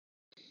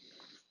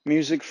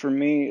Music for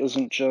me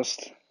isn't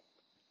just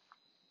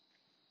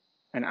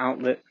an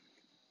outlet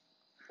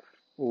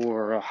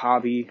or a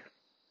hobby.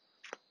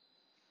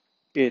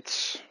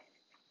 It's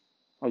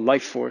a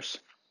life force.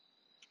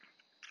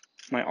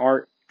 My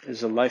art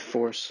is a life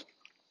force.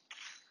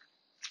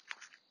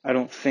 I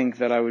don't think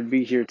that I would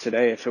be here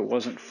today if it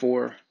wasn't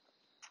for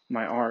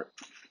my art.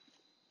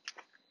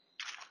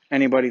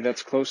 Anybody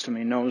that's close to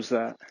me knows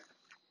that.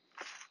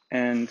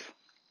 And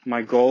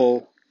my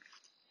goal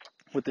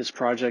with this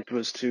project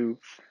was to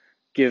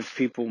give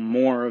people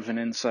more of an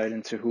insight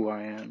into who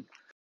I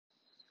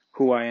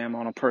am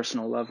on a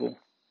personal level,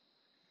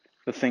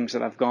 the things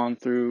that I've gone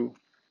through,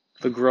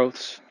 the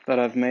growths that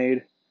I've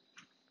made.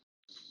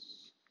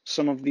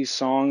 Some of these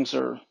songs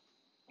are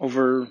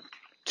over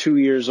 2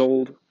 years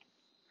old.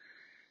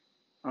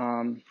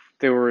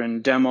 They were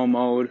in demo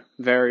mode,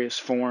 various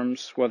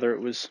forms, whether it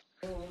was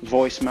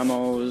voice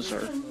memos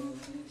or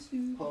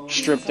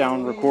stripped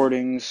down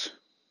recordings.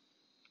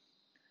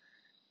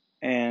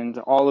 And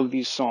all of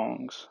these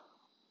songs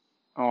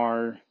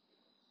are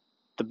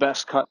the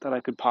best cut that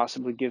I could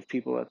possibly give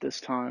people at this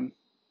time.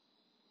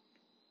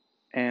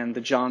 And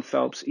the John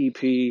Phelps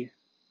EP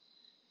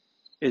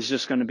is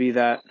just going to be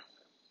that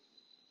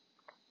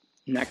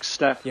next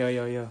step.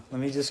 Yo.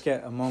 Let me just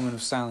get a moment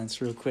of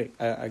silence real quick.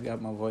 I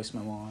got my voice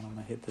memo on. I'm going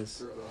to hit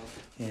this.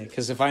 Yeah,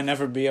 because if I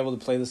never be able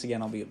to play this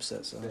again, I'll be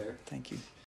upset. So thank you.